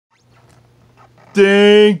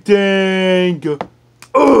Ding ding.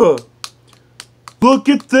 Ugh. Look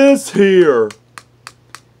at this here.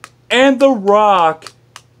 And The Rock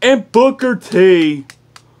and Booker T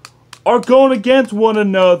are going against one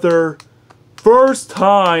another. First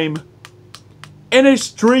time in a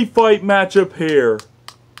street fight matchup here.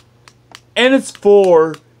 And it's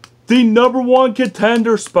for the #1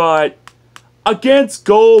 contender spot against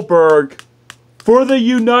Goldberg for the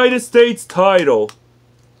United States title.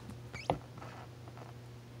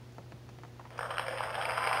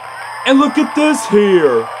 And look at this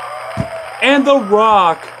here. And The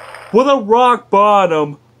Rock with a rock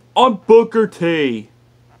bottom on Booker T.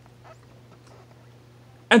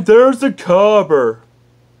 And there's the cover.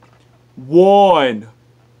 1,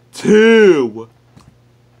 2.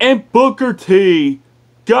 And Booker T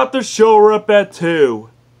got the shoulder up at 2.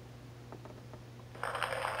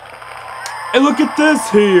 And look at this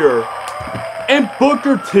here. And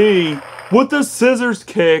Booker T with the scissors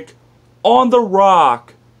kick on The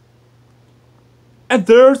Rock. And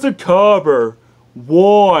there's the cover.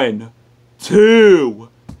 1, 2.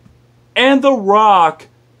 And The Rock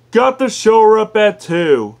got the shoulder up at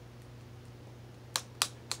 2.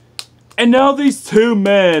 And now these two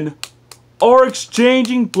men are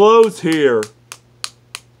exchanging blows here.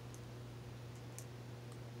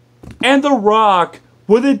 And The Rock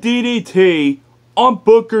with a DDT on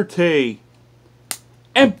Booker T.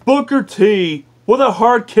 And Booker T with a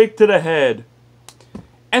hard kick to the head.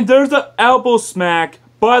 And there's an elbow smack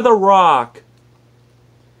by The Rock.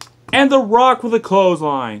 And The Rock with a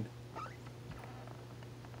clothesline.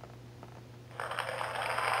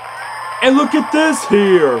 And look at this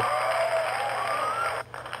here.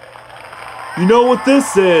 You know what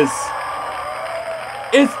this is?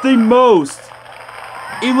 It's the most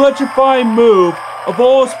electrifying move of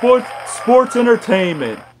all sports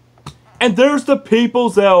entertainment. And there's the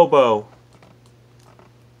people's elbow.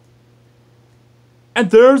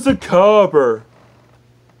 And there's the cover.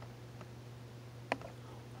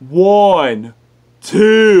 1,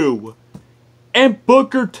 2. And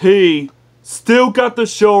Booker T still got the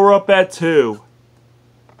shoulder up at 2.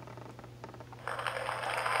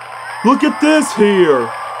 Look at this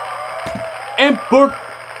here. And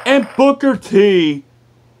Booker T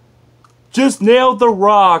just nailed The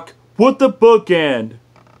Rock with the bookend.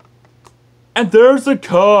 And there's the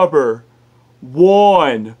cover.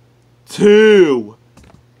 1, 2.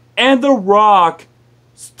 And The Rock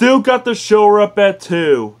still got the shoulder up at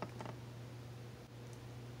 2.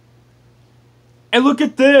 And look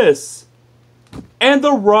at this. And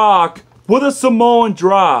The Rock with a Samoan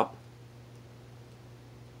drop.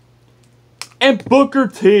 And Booker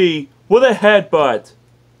T with a headbutt.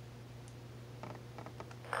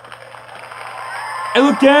 And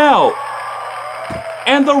look out.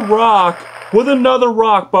 And The Rock with another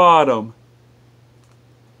rock bottom.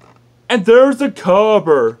 And there's the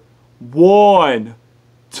cover. 1,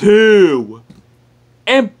 2.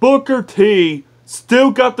 And Booker T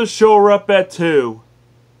still got the shoulder up at 2.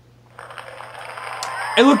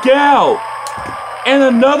 And look out. And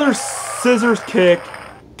another scissors kick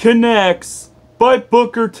connects by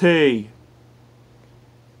Booker T.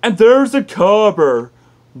 And there's the cover.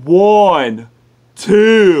 1,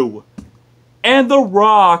 2. And The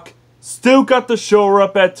Rock still got the shoulder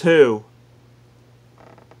up at 2.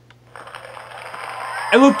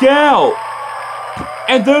 And look out.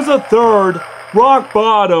 And there's a third rock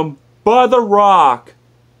bottom by The Rock.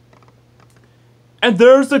 And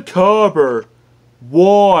there's the cover.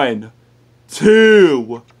 1,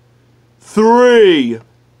 2, 3.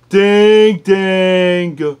 Ding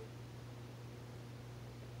ding.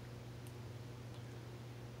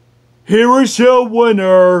 Here is your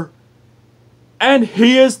winner. And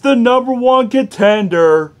he is the #1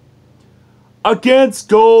 contender against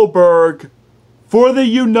Goldberg for the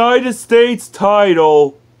United States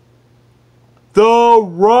title, The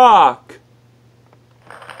Rock.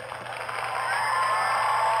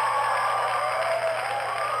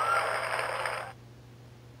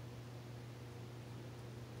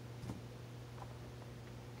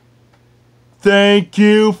 Thank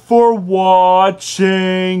you for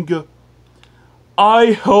watching.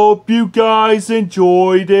 I hope you guys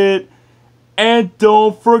enjoyed it. And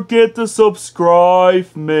don't forget to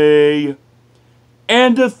subscribe me.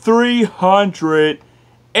 And the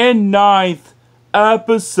 309th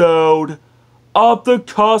episode of the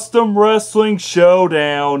Custom Wrestling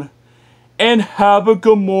Showdown. And have a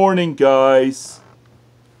good morning, guys.